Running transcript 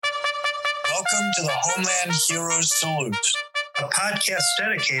Welcome to the Homeland Heroes Salute, a podcast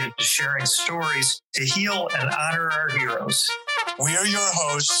dedicated to sharing stories to heal and honor our heroes. We are your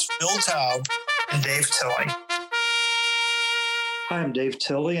hosts, Phil Taub and Dave Tilley. Hi, I'm Dave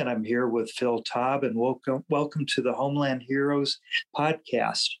Tilley, and I'm here with Phil Taub, and welcome to the Homeland Heroes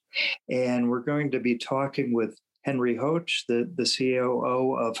podcast. And we're going to be talking with Henry Hoch, the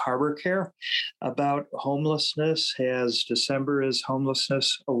COO of Harbor Care, about homelessness, as December is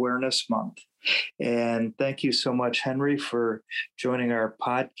Homelessness Awareness Month. And thank you so much, Henry, for joining our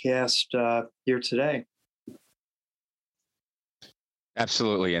podcast here today.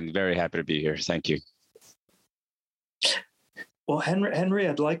 Absolutely, and very happy to be here. Thank you. Well, Henry,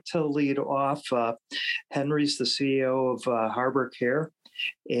 I'd like to lead off. Henry's the CEO of Harbor Care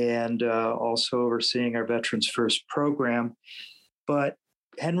and also overseeing our Veterans First program. But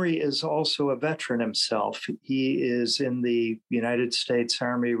Henry is also a veteran himself. He is in the United States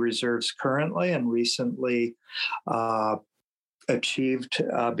Army Reserves currently and recently achieved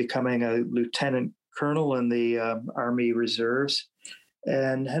becoming a lieutenant colonel in the Army Reserves.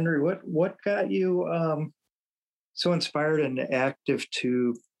 And Henry, what got you so inspired and active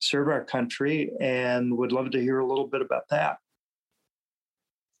to serve our country, and would love to hear a little bit about that?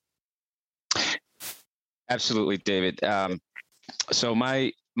 Absolutely, David. So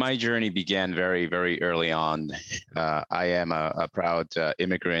my journey began very, very early on. I am a proud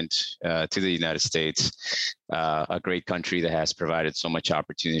immigrant to the United States, a great country that has provided so much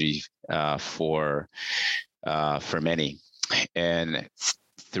opportunity for many. And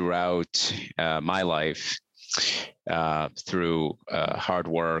throughout my life, through hard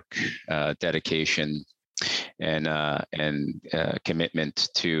work, dedication, and commitment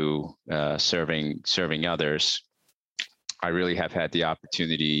to serving others, I really have had the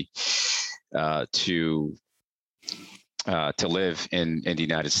opportunity to live in the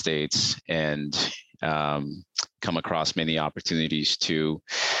United States and come across many opportunities to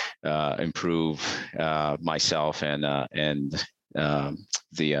improve myself and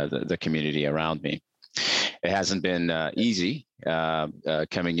the community around me. It hasn't been easy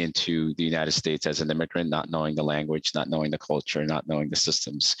coming into the United States as an immigrant, not knowing the language, not knowing the culture, not knowing the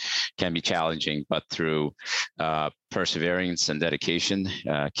systems can be challenging. But through perseverance and dedication,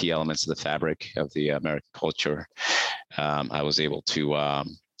 key elements of the fabric of the American culture, I was able to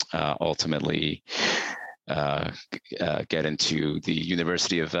ultimately get into the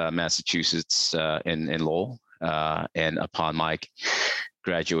University of Massachusetts in Lowell. And upon my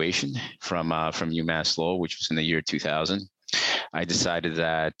graduation from UMass Lowell, which was in the year 2000, I decided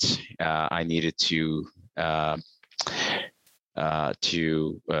that I needed to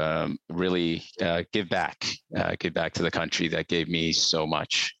really give back to the country that gave me so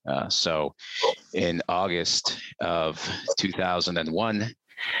much. So in August of 2001,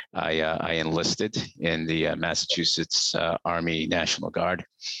 I enlisted in the Massachusetts Army National Guard,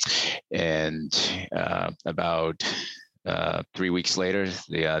 and about 3 weeks later,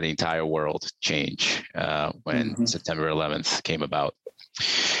 the entire world changed when September 11th came about.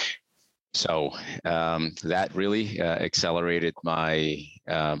 So that really accelerated my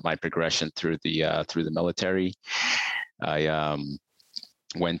progression through the military. I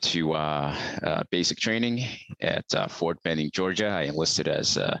went to basic training at Fort Benning, Georgia. I enlisted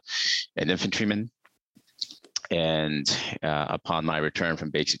as an infantryman. And upon my return from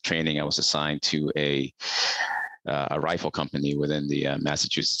basic training, I was assigned to a rifle company within the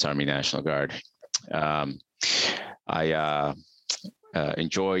Massachusetts Army National Guard. I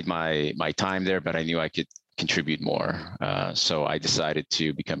enjoyed my time there, but I knew I could contribute more. So I decided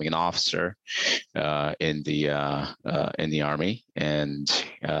to becoming an officer in the Army and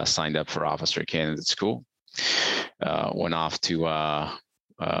signed up for officer candidate school. Went off to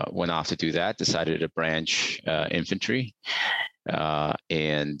do that. Decided to branch infantry,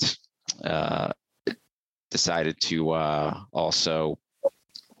 and decided to also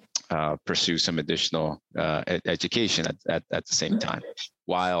pursue some additional education at the same time,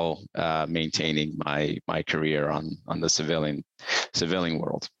 while maintaining my career on the civilian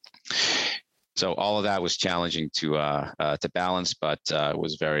world. So all of that was challenging to balance, but it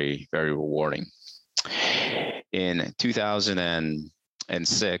was very, very rewarding. In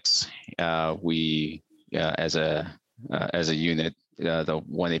 2006, we as a unit, the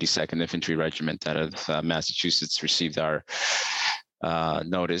 182nd Infantry Regiment out of Massachusetts, received our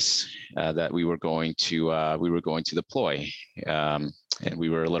notice that we were going to deploy, and we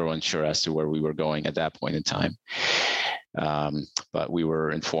were a little unsure as to where we were going at that point in time. But we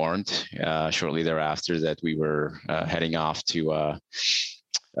were informed shortly thereafter that we were heading off to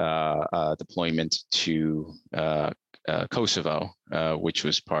deployment to Kosovo, which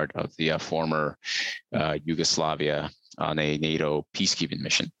was part of the former Yugoslavia on a NATO peacekeeping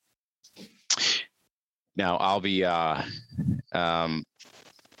mission. Now, I'll be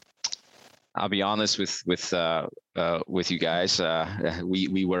honest with you guys.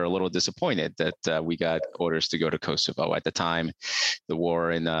 We were a little disappointed that we got orders to go to Kosovo at the time. The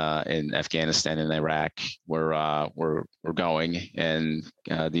war in Afghanistan and Iraq were going, and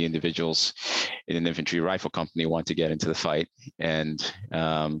the individuals in an infantry rifle company want to get into the fight and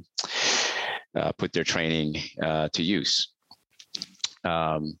put their training to use.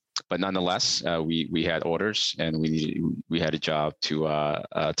 But nonetheless, we had orders, and we had a job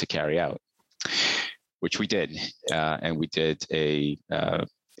to carry out, which we did, and we did a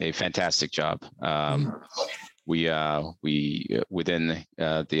fantastic job. We within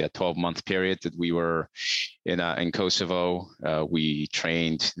the 12-month period that we were in Kosovo, we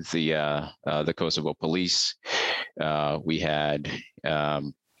trained the Kosovo police.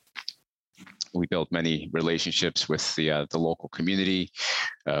 We built many relationships with the local community.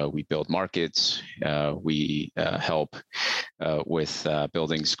 We built markets. We help with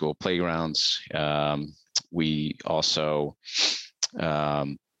building school playgrounds. We also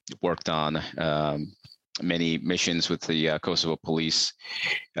worked on many missions with the Kosovo police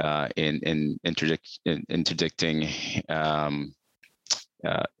in interdicting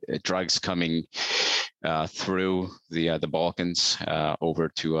drugs coming through the Balkans over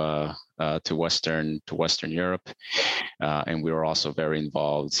to Western Europe, and we were also very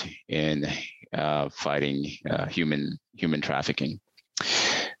involved in fighting human trafficking.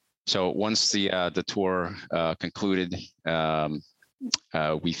 So once the tour concluded,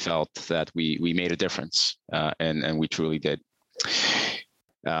 we felt that we made a difference, and we truly did.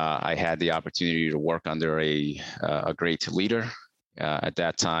 I had the opportunity to work under a great leader. At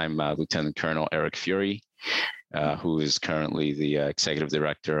that time, Lieutenant Colonel Eric Fury, who is currently the executive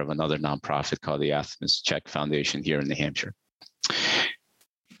director of another nonprofit called the Athens Czech Foundation here in New Hampshire.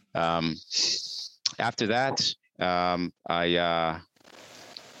 After that, I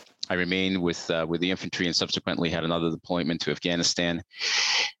remained with the infantry and subsequently had another deployment to Afghanistan.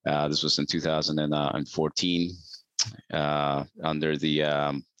 This was in 2014. Under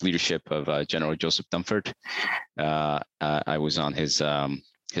the leadership of General Joseph Dunford. I was on his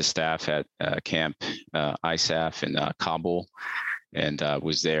staff at Camp ISAF in Kabul, and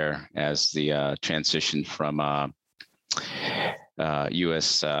was there as the transition from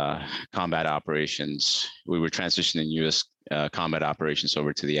U.S. combat operations. We were transitioning U.S. Combat operations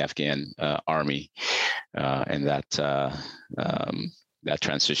over to the Afghan Army, and that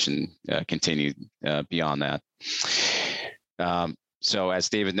transition continued beyond that. So as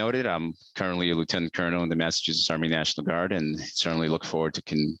David noted, I'm currently a lieutenant colonel in the Massachusetts Army National Guard, and certainly look forward to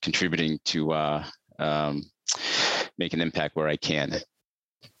contributing to make an impact where I can.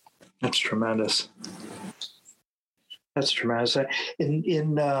 That's tremendous. That's tremendous. I've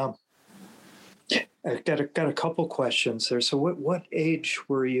got a couple questions there. So what age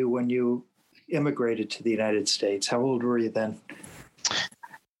were you when you immigrated to the United States? How old were you then?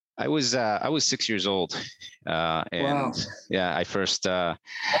 I was 6 years old, and wow. Yeah, I first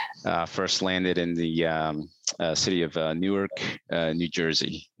landed in the city of Newark, New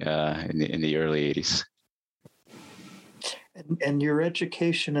Jersey, in the early 80s. And your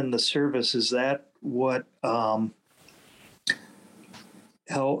education in the service, is that what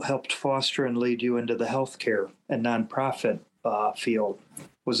helped foster and lead you into the healthcare and nonprofit field?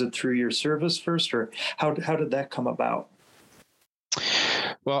 Was it through your service first, or how did that come about?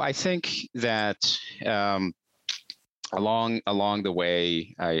 Well, I think that along the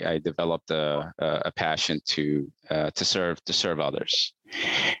way, I developed a passion to serve others,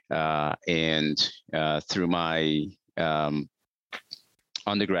 and through my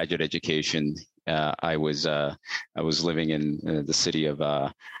undergraduate education, I was living in the city of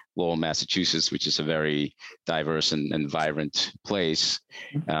Lowell, Massachusetts, which is a very diverse and vibrant place.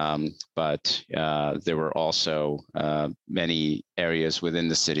 But there were also many areas within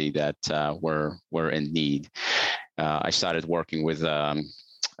the city that were in need. I started working with a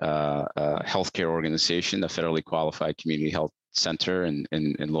healthcare organization, a federally qualified community health center in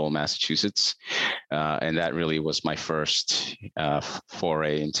Lowell, Massachusetts. And that really was my first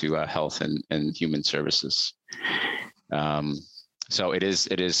foray into health and human services. So it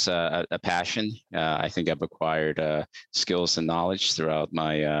is a passion. I think I've acquired skills and knowledge throughout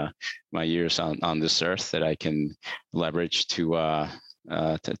my years on this earth that I can leverage to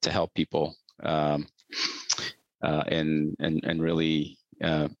help people and really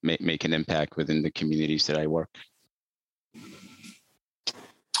make an impact within the communities that I work.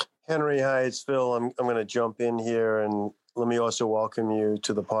 Henry, hi, it's Phil. I'm going to jump in here, and let me also welcome you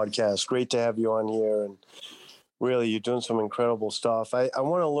to the podcast. Great to have you on here, and really, you're doing some incredible stuff. I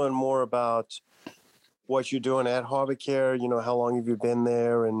want to learn more about what you're doing at HarborCare. You know, how long have you been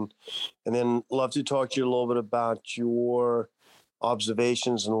there, and then love to talk to you a little bit about your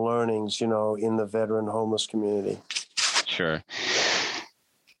observations and learnings, you know, in the veteran homeless community. Sure.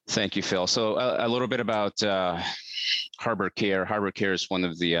 Thank you, Phil. So a little bit about HarborCare. HarborCare is one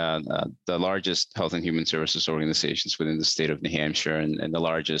of the largest health and human services organizations within the state of New Hampshire, and the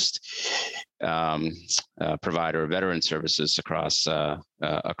largest provider of veteran services across the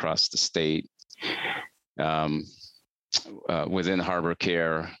state. Within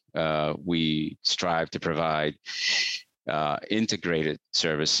HarborCare, we strive to provide integrated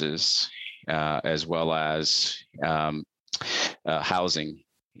services as well as housing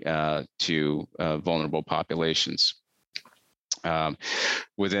to vulnerable populations.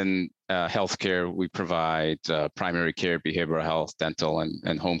 Within healthcare, we provide primary care, behavioral health, dental,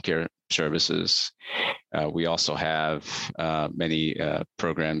 and home care services. We also have many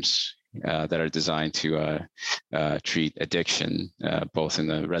programs that are designed to treat addiction, both in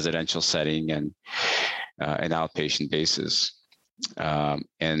the residential setting and an outpatient basis.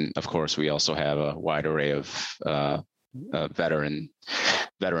 And of course, we also have a wide array of veteran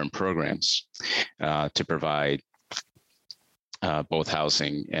programs to provide both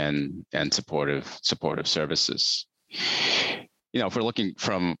housing and supportive services. You know, if we're looking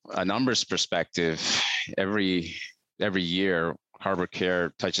from a numbers perspective, every year,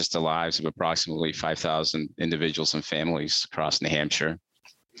 HarborCare touches the lives of approximately 5,000 individuals and families across New Hampshire.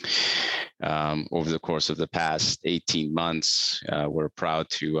 Over the course of the past 18 months, we're proud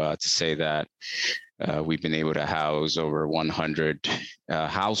to say that we've been able to house over 100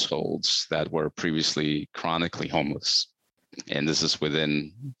 households that were previously chronically homeless, and this is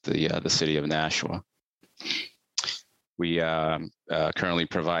within the city of Nashua. We currently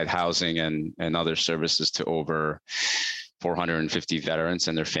provide housing and other services to over 450 veterans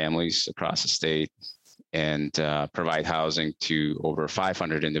and their families across the state, and provide housing to over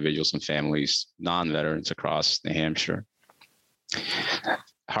 500 individuals and families, non-veterans across New Hampshire.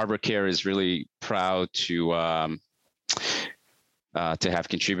 HarborCare is really proud to have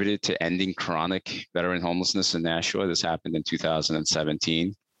contributed to ending chronic veteran homelessness in Nashua. This happened in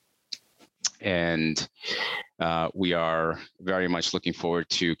 2017. And we are very much looking forward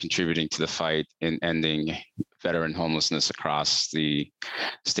to contributing to the fight in ending veteran homelessness across the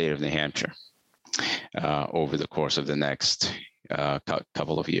state of New Hampshire over the course of the next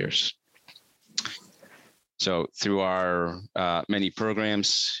couple of years. So through our many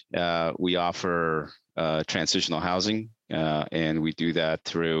programs, we offer transitional housing, and we do that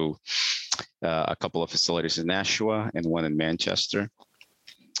through a couple of facilities in Nashua and one in Manchester.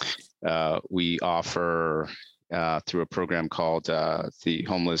 We offer through a program called the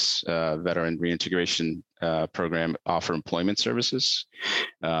Homeless Veteran Reintegration Program, offer employment services,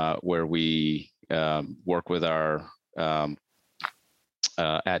 where we work with our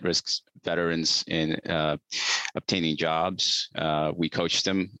at-risk veterans in obtaining jobs. We coach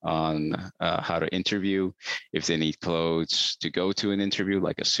them on how to interview. If they need clothes to go to an interview,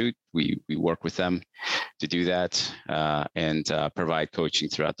 like a suit, we work with them to do that, and provide coaching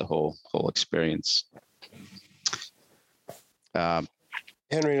throughout the whole experience.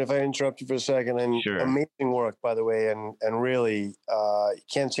 Henry, if I interrupt you for a second, and Sure. Amazing work, by the way, and really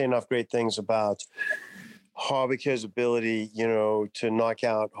can't say enough great things about HarborCare's ability, you know, to knock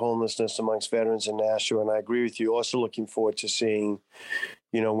out homelessness amongst veterans in Nashua. And I agree with you. Also looking forward to seeing,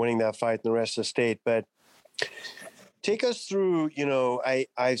 you know, winning that fight in the rest of the state. But take us through, you know, I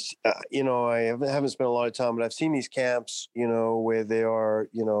haven't spent a lot of time, but I've seen these camps, you know, where they are,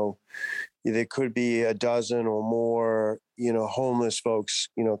 you know, there could be a dozen or more, you know, homeless folks,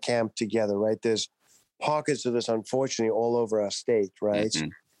 you know, camped together, right? There's pockets of this, unfortunately, all over our state, right? Mm-hmm.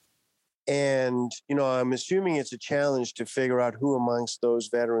 And, you know, I'm assuming it's a challenge to figure out who amongst those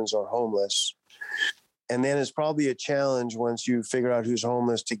veterans are homeless. And then it's probably a challenge once you figure out who's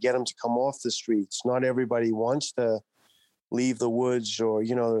homeless to get them to come off the streets. Not everybody wants to leave the woods, or,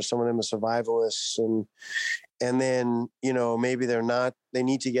 you know, there's some of them are survivalists, and then, you know, maybe they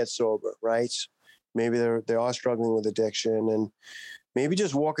need to get sober, right? Maybe they are struggling with addiction, and maybe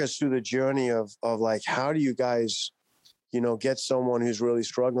just walk us through the journey of like, how do you guys, you know, get someone who's really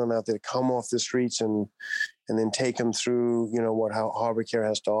struggling out there to come off the streets and then take them through, you know, how HarborCare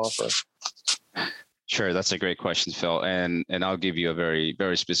has to offer? Sure, that's a great question, Phil, and I'll give you a very,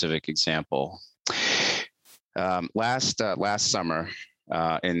 very specific example. Last summer,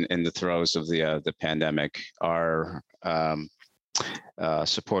 in the throes of the pandemic, our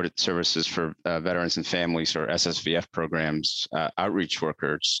supported services for veterans and families, or SSVF programs, outreach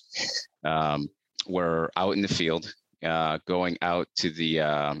workers were out in the field, going out to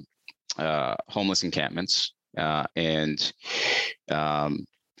the homeless encampments and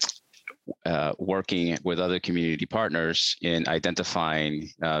working with other community partners in identifying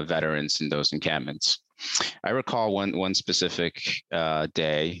veterans in those encampments. I recall one specific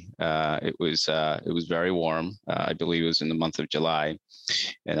day. It was very warm. I believe it was in the month of July,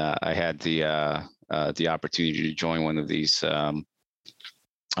 and I had the opportunity to join one of these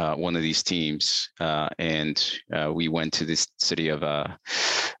teams, and we went to this city of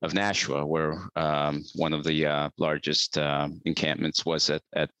Nashua, where one of the largest encampments was at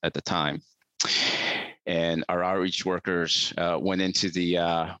the time. And our outreach workers went into the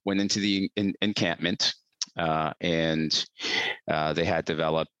encampment, and they had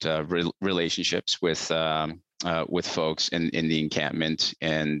developed relationships with folks in the encampment,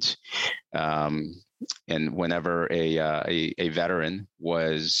 and whenever a veteran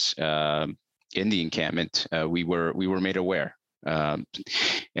was in the encampment, we were made aware, and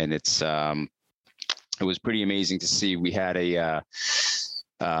it was pretty amazing to see. We had a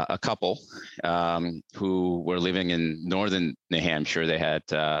couple who were living in northern New Hampshire. They had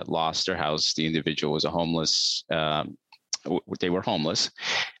lost their house. The individual was they were homeless,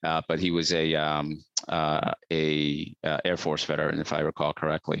 but he was a Air Force veteran, if I recall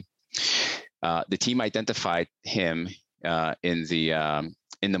correctly. The team identified him in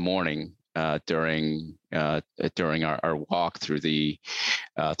the morning during our walk through the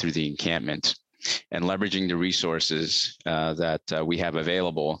encampment. And leveraging the resources that we have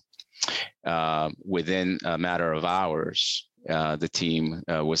available, within a matter of hours, the team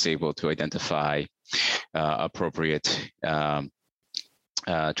was able to identify appropriate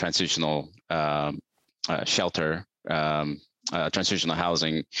transitional shelter, transitional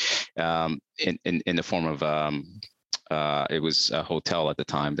housing in the form of it was a hotel at the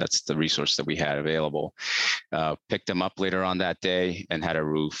time. That's the resource that we had available. Picked them up later on that day and had a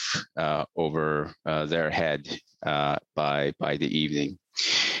roof over their head by the evening.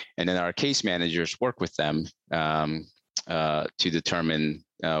 And then our case managers work with them to determine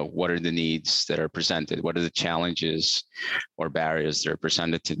what are the needs that are presented, what are the challenges or barriers that are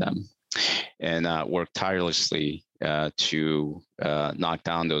presented to them, and work tirelessly to knock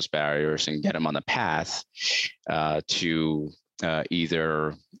down those barriers and get them on a path to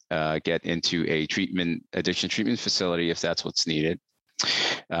either get into a addiction treatment facility if that's what's needed,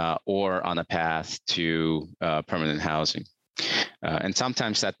 or on a path to permanent housing. And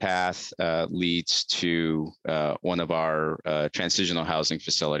sometimes that path leads to one of our transitional housing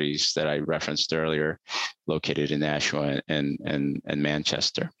facilities that I referenced earlier, located in Nashua and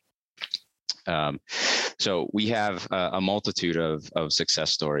Manchester. So we have a multitude of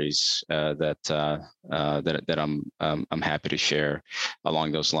success stories that I'm happy to share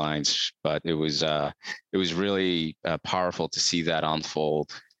along those lines. But it was really powerful to see that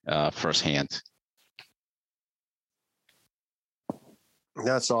unfold firsthand.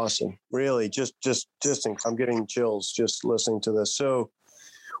 That's awesome. Really, just I'm getting chills just listening to this. So,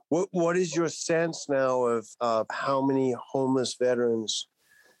 what is your sense now of how many homeless veterans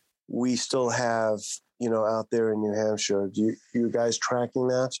we still have, out there in New Hampshire? You guys tracking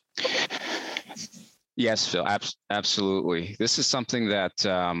that? Yes, Phil, absolutely. This is something that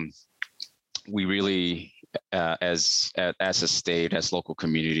we really, as a state, as local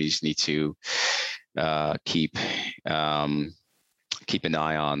communities, need to keep an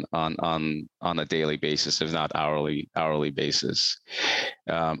eye on a daily basis, if not hourly basis.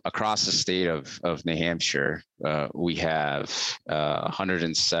 Across the state of New Hampshire, we have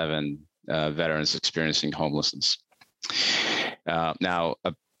 107 veterans experiencing homelessness. Now,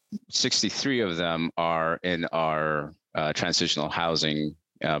 63 of them are in our transitional housing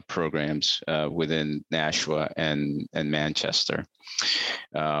programs within Nashua and Manchester.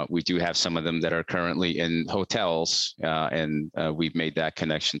 We do have some of them that are currently in hotels, and we've made that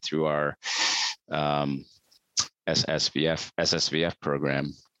connection through our SSVF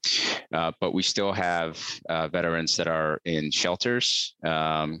program. But we still have veterans that are in shelters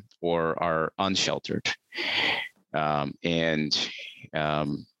or are unsheltered. And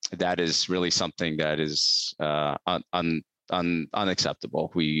that is really something that is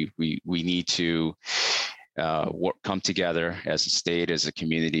unacceptable. We need to come together as a state, as a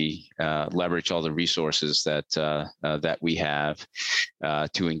community, leverage all the resources that we have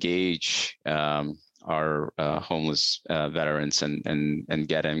to engage our homeless veterans and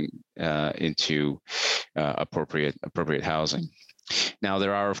get them into appropriate housing. Now,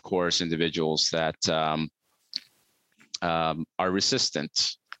 there are, of course, individuals that are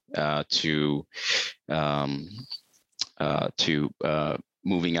resistant to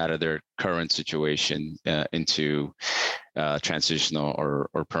moving out of their current situation into transitional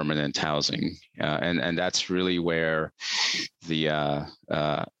or permanent housing, and that's really where the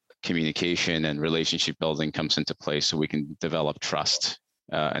communication and relationship building comes into play, so we can develop trust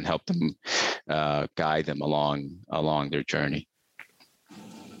and help them guide them along their journey.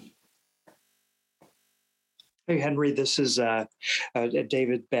 Hey, Henry, this is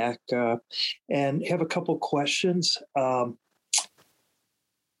David back, and have a couple questions.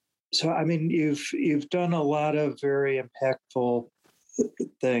 So, I mean, you've done a lot of very impactful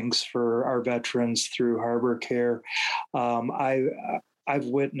things for our veterans through Harbor Care. I've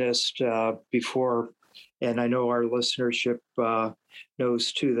witnessed before, and I know our listenership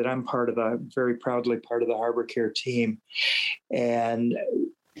knows too, that I'm very proudly part of the Harbor Care team. And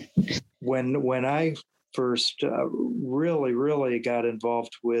when I first really got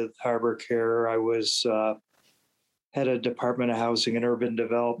involved with Harbor Care, I was head of Department of Housing and Urban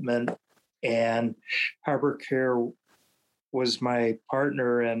Development, and Harbor Care was my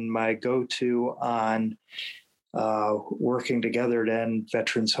partner and my go-to on working together to end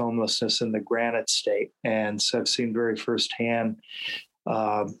veterans homelessness in the Granite State. And so I've seen very firsthand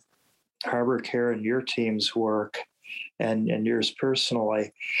Harbor Care and your team's work and yours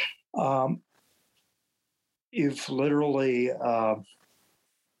personally. You've literally not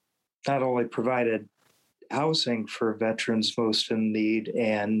only provided housing for veterans most in need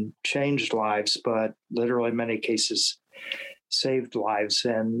and changed lives, but literally in many cases saved lives.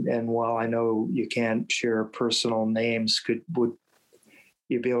 And while I know you can't share personal names, would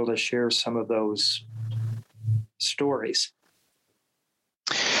you be able to share some of those stories?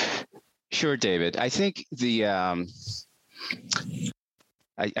 Sure, David. I think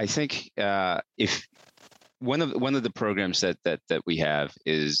if one of the programs that we have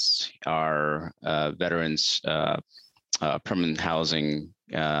is our veterans permanent housing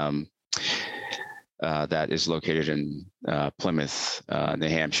that is located in Plymouth, New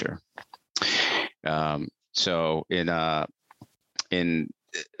Hampshire. So in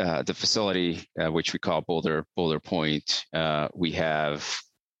the facility, which we call Boulder Point, we have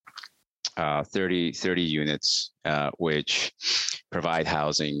 30 units which provide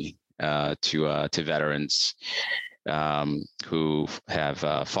housing to veterans who have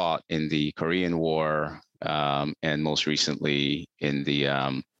fought in the Korean War and most recently in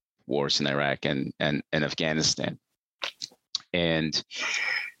the wars in Iraq and Afghanistan. And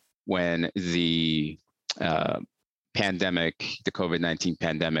when the COVID-19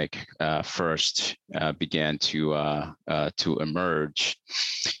 pandemic first began to emerge,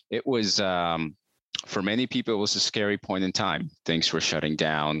 it was for many people, it was a scary point in time. Things were shutting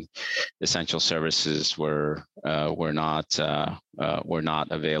down. Essential services were not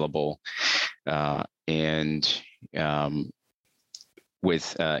available, and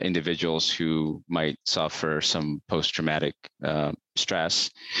with individuals who might suffer some post-traumatic stress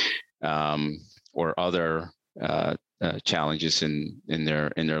or other challenges in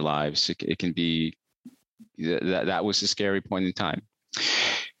their lives, it can be that was a scary point in time.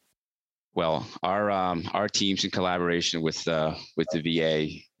 Well, our teams in collaboration with the VA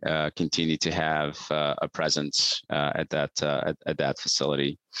continue to have a presence at that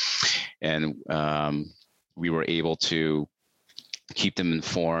facility, and we were able to keep them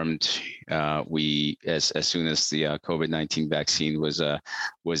informed. We, as soon as the COVID-19 vaccine was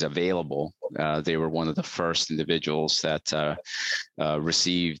available, they were one of the first individuals that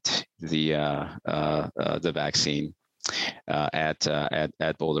received the vaccine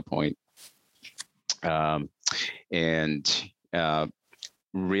at Boulder Point. And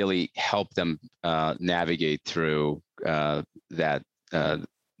really help them navigate through that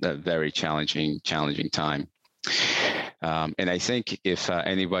very challenging time. And I think if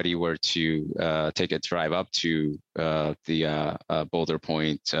anybody were to take a drive up to the Boulder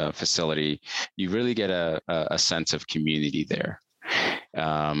Point facility, you really get a sense of community there.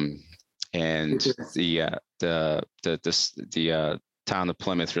 And the town of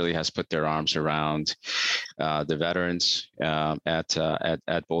Plymouth really has put their arms around the veterans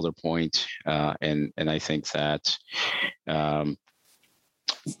at Boulder Point, and I think that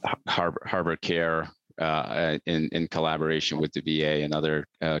Harbor Care, in collaboration with the VA and other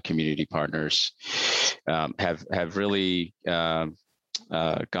community partners, have really gone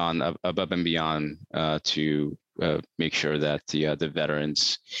above and beyond to make sure that the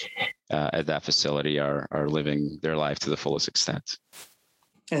veterans at that facility are living their life to the fullest extent.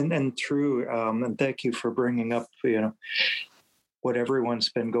 And true, and thank you for bringing up what everyone's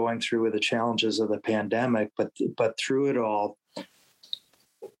been going through with the challenges of the pandemic, but through it all,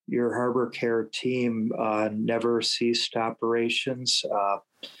 your Harbor Care team never ceased operations.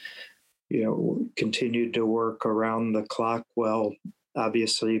 Continued to work around the clock while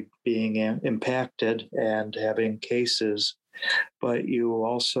obviously being impacted and having cases, but you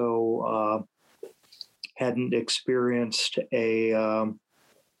also hadn't experienced a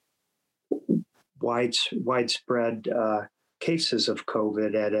widespread cases of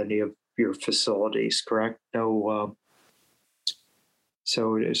COVID at any of your facilities, correct? No.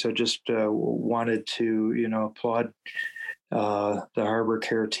 So just wanted to applaud the Harbor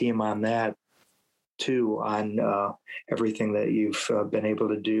Care team on that too, on everything that you've been able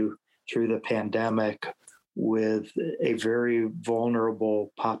to do through the pandemic with a very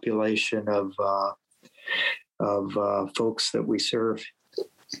vulnerable population of folks that we serve.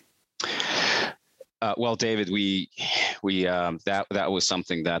 Well, David, that was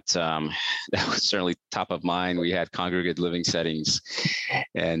something that was certainly top of mind. We had congregate living settings,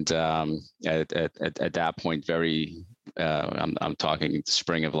 and at that point, I'm talking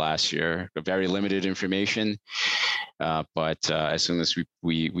spring of last year, very limited information. But as soon as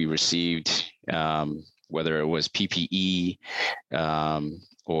we received, whether it was PPE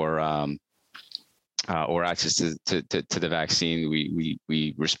or access to the vaccine,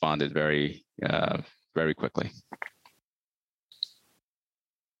 we responded very quickly.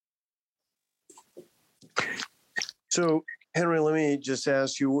 So, Henry, let me just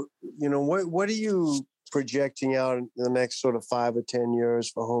ask you, what are you projecting out in the next sort of 5 or 10 years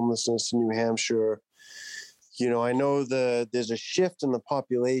for homelessness in New Hampshire? I know there's a shift in the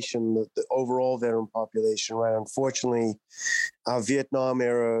population, the overall veteran population, right? Unfortunately, our Vietnam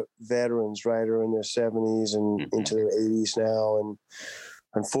era veterans, right, are in their 70s and into their 80s now. And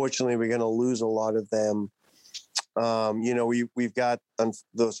unfortunately, we're going to lose a lot of them. We've got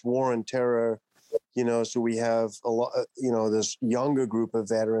this war on terror, so we have a lot, this younger group of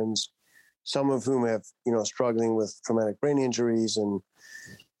veterans, some of whom have, struggling with traumatic brain injuries and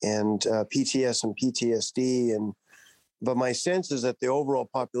PTS and PTSD. But my sense is that the overall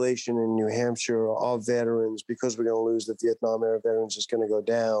population in New Hampshire of veterans, because we're going to lose the Vietnam era veterans, is going to go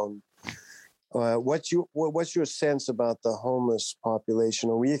down. What's your sense about the homeless population?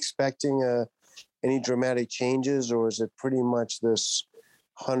 Are we expecting any dramatic changes, or is it pretty much this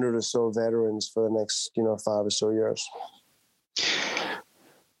 100 or so veterans for the next 5 or so years?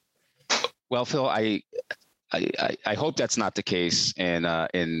 Well, Phil, I hope that's not the case in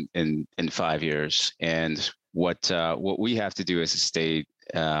 5 years. And what we have to do as a state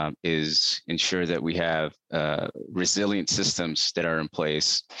is ensure that we have resilient systems that are in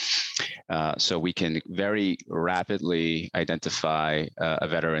place, so we can very rapidly identify a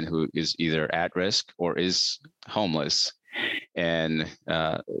veteran who is either at risk or is homeless, and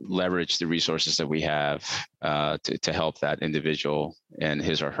leverage the resources that we have to help that individual and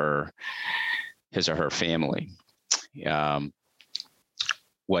his or her family.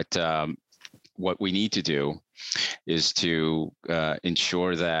 What we need to do is to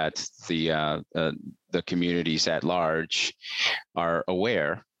ensure that the communities at large are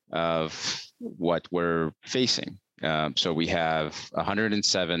aware of what we're facing. So we have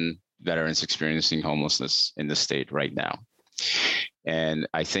 107 veterans experiencing homelessness in the state right now. And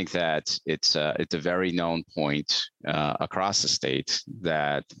I think that it's a very known point across the state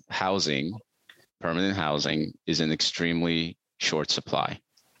that permanent housing, is in extremely short supply.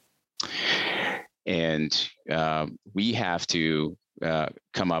 And we have to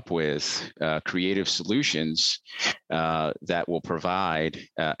come up with creative solutions that will provide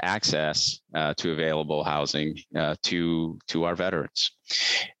access to available housing to our veterans.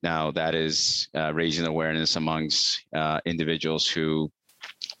 Now, that is raising awareness amongst individuals who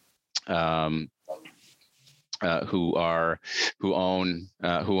own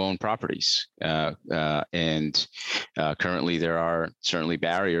properties, and currently there are certainly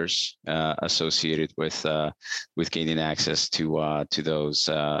barriers associated with gaining access to those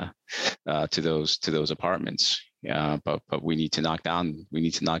apartments. But we need to knock down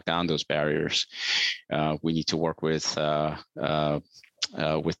those barriers. We need to work with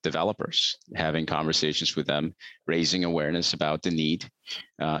developers, having conversations with them, raising awareness about the need,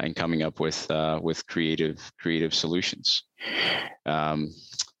 and coming up with creative solutions.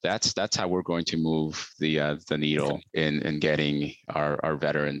 That's how we're going to move the needle in getting our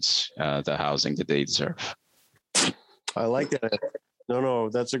veterans the housing that they deserve. I like that. No,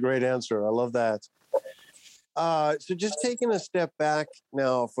 that's a great answer. I love that. So just taking a step back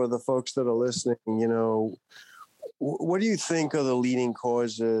now for the folks that are listening, what do you think are the leading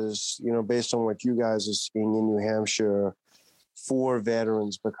causes, based on what you guys are seeing in New Hampshire, for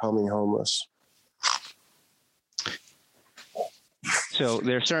veterans becoming homeless? So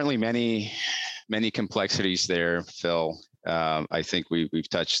there are certainly many complexities there, Phil. I think we've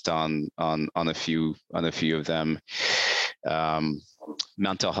touched on a few of them.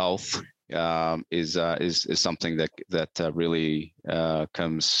 Mental health is something that really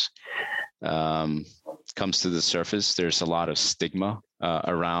comes to the surface. There's a lot of stigma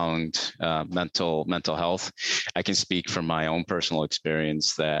around mental health. I can speak from my own personal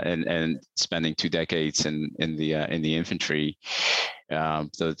experience that, and spending 2 decades in the infantry.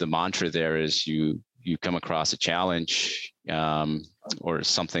 The mantra there is you come across a challenge or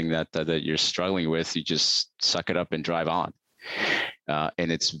something that you're struggling with, you just suck it up and drive on.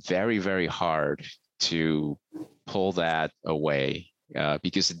 And it's very, very hard to pull that away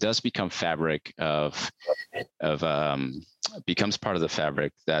because it does become becomes part of the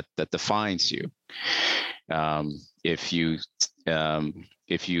fabric that defines you. If you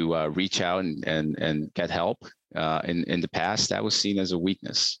reach out and get help in the past, that was seen as a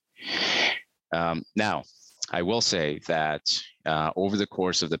weakness. Now, I will say that over the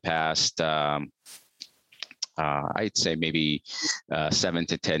course of the past, I'd say maybe 7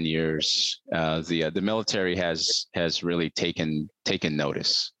 to 10 years, the military has really taken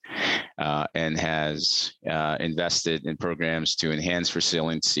notice and has invested in programs to enhance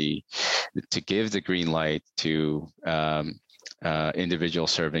resiliency, to give the green light to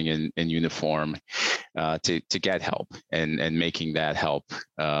individuals serving in uniform to get help and making that help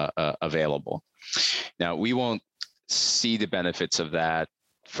available. Now, we won't see the benefits of that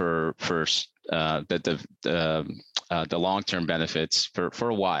for the long-term benefits for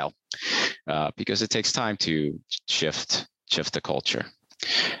a while because it takes time to shift the culture.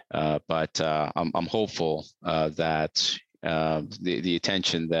 But I'm hopeful that the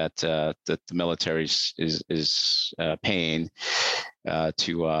attention that the military is paying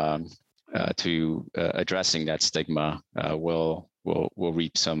to addressing that stigma will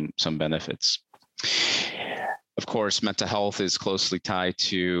reap some benefits. Of course, mental health is closely tied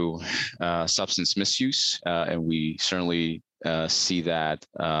to substance misuse, and we certainly see that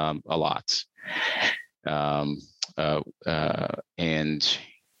a lot. And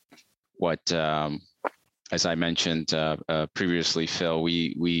what, as I mentioned previously, Phil,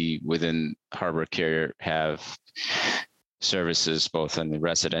 we within Harbor Care have services both in the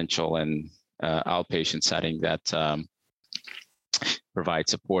residential and outpatient setting that provide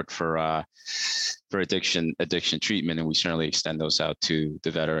support for addiction treatment, and we certainly extend those out to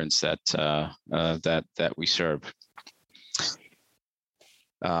the veterans that we serve.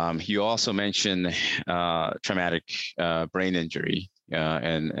 You also mentioned traumatic brain injury,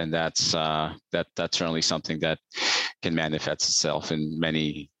 and that's certainly something that can manifest itself in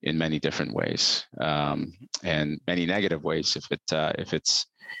many different ways, and many negative ways if it's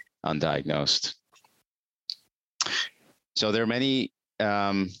undiagnosed. So there are many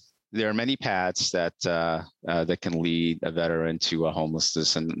paths that can lead a veteran to a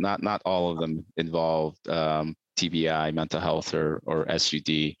homelessness, and not all of them involve TBI, mental health, or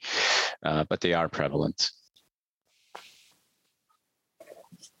SUD, but they are prevalent.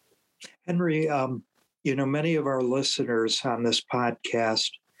 Henry, many of our listeners on this podcast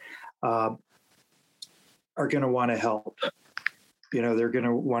are going to want to help. They're going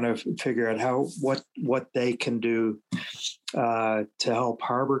to want to figure out what they can do to help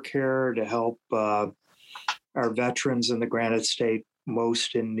Harbor Care, to help our veterans in the Granite State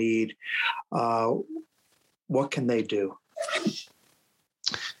most in need. What can they do?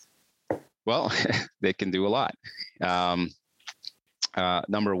 Well, they can do a lot.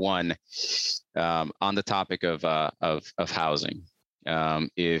 Number one, on the topic of housing,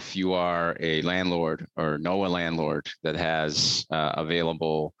 if you are a landlord or know a landlord that has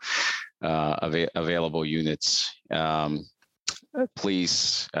available units,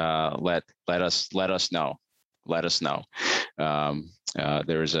 please let us know. Let us know.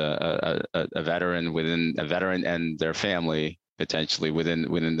 There's a veteran and their family potentially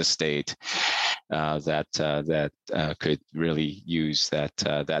within the state that could really use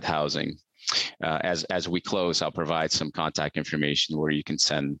that housing. As we close, I'll provide some contact information where you can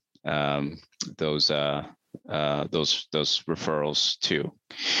send those referrals to.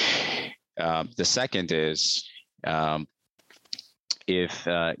 The second is, if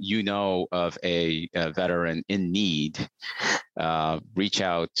you know of a veteran in need, reach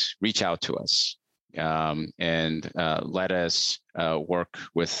out to us, and let us work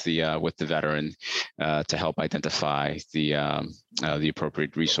with the veteran to help identify the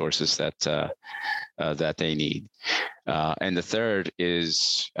appropriate resources that they need. And the third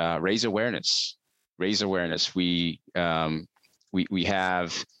is raise awareness. We we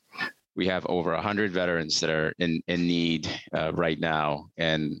have over 100 veterans that are in need right now,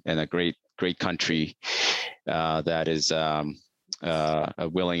 and a great country that is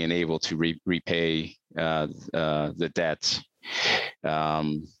willing and able to repay the debt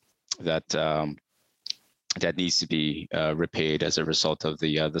that needs to be repaid as a result of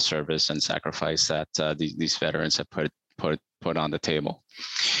the service and sacrifice that these veterans have put on the table.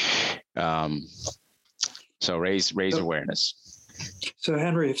 So raise awareness. So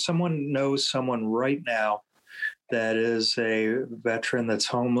Henry, if someone knows someone right now that is a veteran that's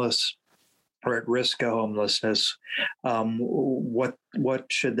homeless or at risk of homelessness, what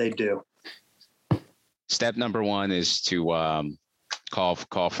should they do? Step number one is to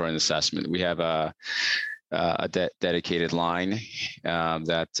call for an assessment. We have a dedicated line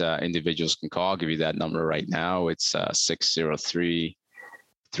that individuals can call. I'll give you that number right now. It's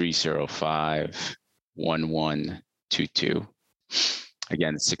 603-305-1122.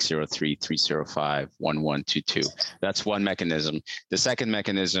 Again, 603-305-1122. That's one mechanism. The second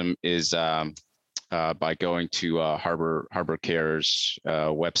mechanism is by going to Harbor Care's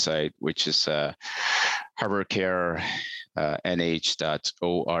website, which is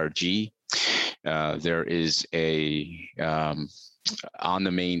harborcarenh.org. There is on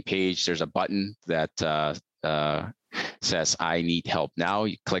the main page, there's a button that says "I need help now."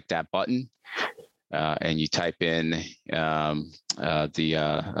 You click that button, and you type in the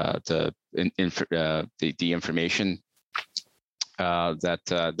information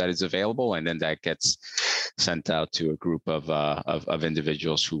that is available, and then that gets sent out to a group of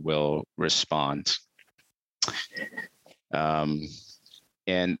individuals who will respond.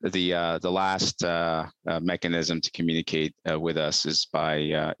 And the last mechanism to communicate with us is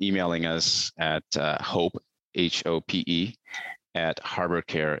by emailing us at HOPE, HOPE, at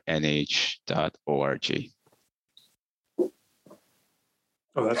harborcarenh.org.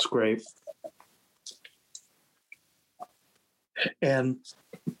 Oh, that's great. And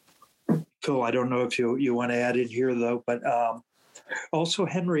Phil, I don't know if you want to add in here, though, but also,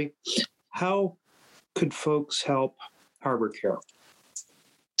 Henry, how could folks help Harbor Care?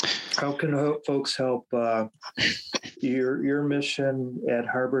 How can folks help your mission at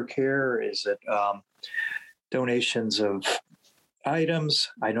Harbor Care? Is it donations of items?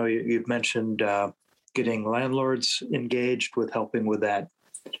 I know you've mentioned getting landlords engaged with helping with that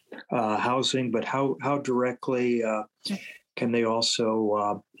housing, but how directly can they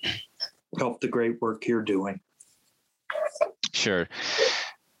also help the great work you're doing? Sure.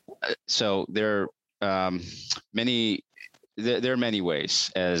 So there are many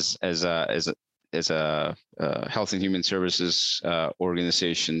ways as a health and human services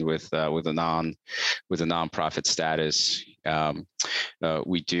organization with a nonprofit status.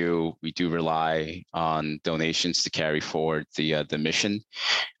 We do rely on donations to carry forward the mission.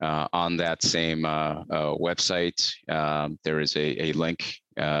 On that same website, there is a link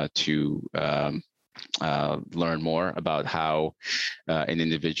to learn more about how an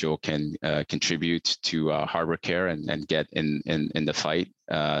individual can contribute to Harbor Care and get in the fight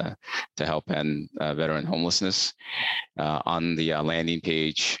to help end veteran homelessness. On the landing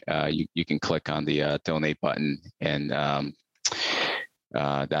page, you can click on the donate button, and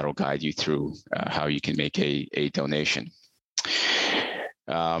that'll guide you through how you can make a donation.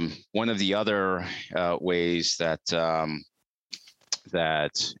 One of the other ways that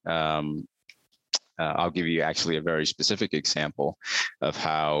I'll give you actually a very specific example of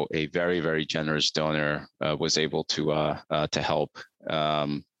how a very, very generous donor was able to help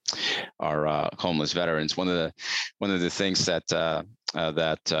our homeless veterans. One of the things that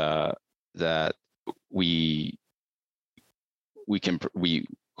we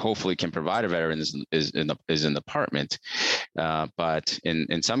hopefully can provide a veteran is an apartment, but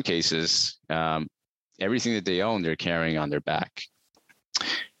in some cases, everything that they own, they're carrying on their back.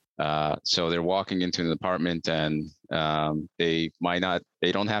 So they're walking into an apartment and they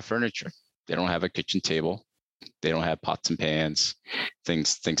don't have furniture. They don't have a kitchen table. They don't have pots and pans,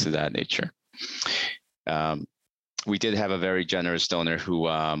 things of that nature. We did have a very generous donor who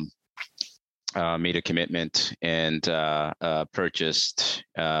made a commitment and purchased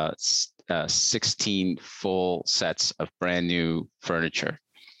 16 full sets of brand new furniture,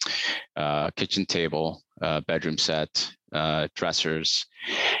 kitchen table, bedroom set, dressers,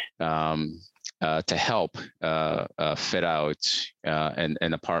 to help fit out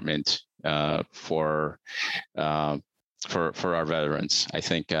an apartment for our veterans. I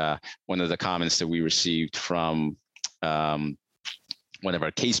think one of the comments that we received from one of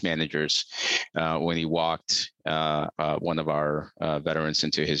our case managers, when he walked one of our veterans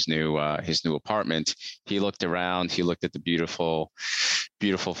into his new apartment, he looked around, he looked at the beautiful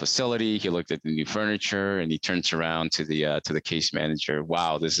facility, he looked at the new furniture, and he turns around to the case manager.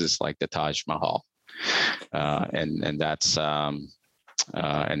 Wow, this is like the Taj Mahal, and that's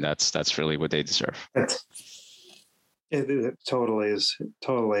really what they deserve. It totally is.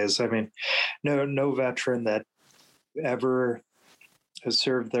 I mean, no veteran that ever has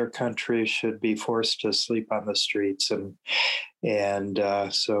served their country should be forced to sleep on the streets, and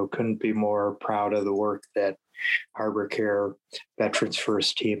so couldn't be more proud of the work that Harbor Care Veterans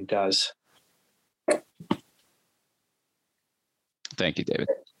First Team does. Thank you, David.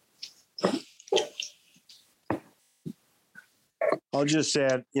 I'll just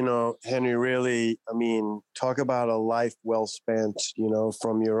add, Henry, really, I mean, talk about a life well spent,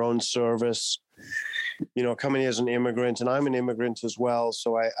 from your own service, coming as an immigrant, and I'm an immigrant as well.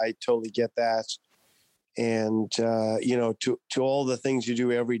 So I totally get that. And, to all the things you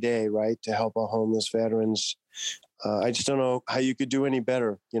do every day, right, to help our homeless veterans. I just don't know how you could do any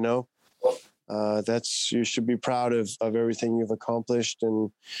better, you should be proud of everything you've accomplished.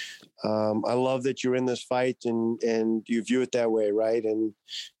 And I love that you're in this fight and you view it that way, right? And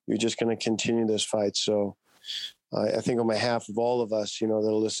you're just going to continue this fight. So I think on behalf of all of us, that are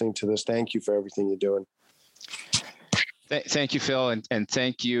listening to this, thank you for everything you're doing. Thank you, Phil, and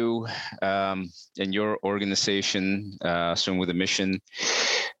thank you and your organization, Swim with a Mission.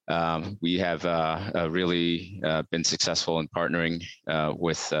 We have really been successful in partnering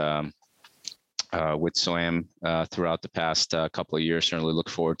with SWAM throughout the past couple of years. Certainly look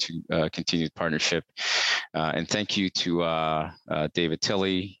forward to continued partnership. And thank you to David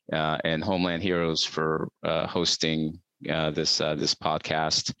Tilley and Homeland Heroes for hosting this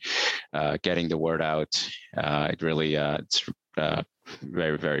podcast, getting the word out. It really it's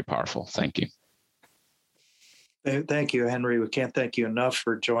very, very powerful. Thank you. Thank you, Henry. We can't thank you enough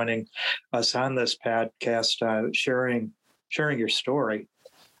for joining us on this podcast, sharing your story.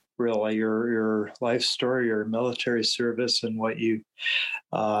 Really, your life story, your military service, and what you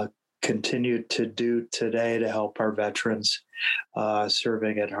continue to do today to help our veterans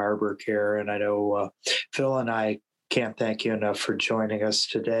serving at Harbor Care. And I know Phil and I can't thank you enough for joining us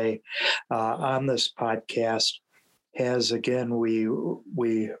today on this podcast. As again,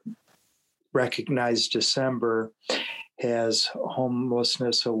 we recognize December as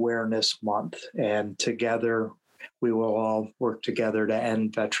Homelessness Awareness Month, and together we will all work together to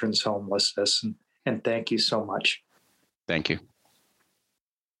end veterans' homelessness. And thank you so much. Thank you.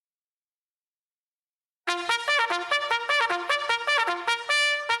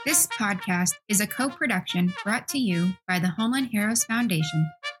 This podcast is a co-production brought to you by the Homeland Heroes Foundation,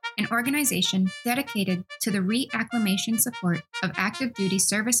 an organization dedicated to the reacclimation support of active duty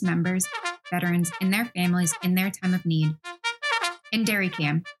service members, veterans, and their families in their time of need, and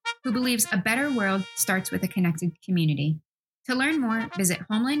DairyCam, who believes a better world starts with a connected community. To learn more, visit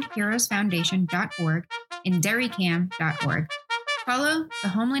homelandheroesfoundation.org and dairycam.org. Follow the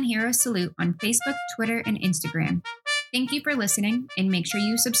Homeland Heroes Salute on Facebook, Twitter, and Instagram. Thank you for listening, and make sure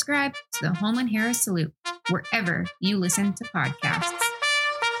you subscribe to the Homeland Heroes Salute wherever you listen to podcasts.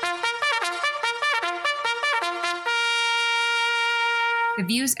 The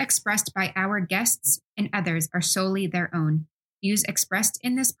views expressed by our guests and others are solely their own. Views expressed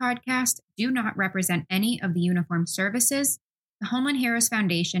in this podcast do not represent any of the uniformed services, the Homeland Heroes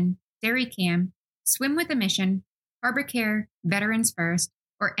Foundation, DairyCam, Swim with a Mission, Harbor Care, Veterans First,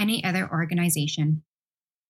 or any other organization.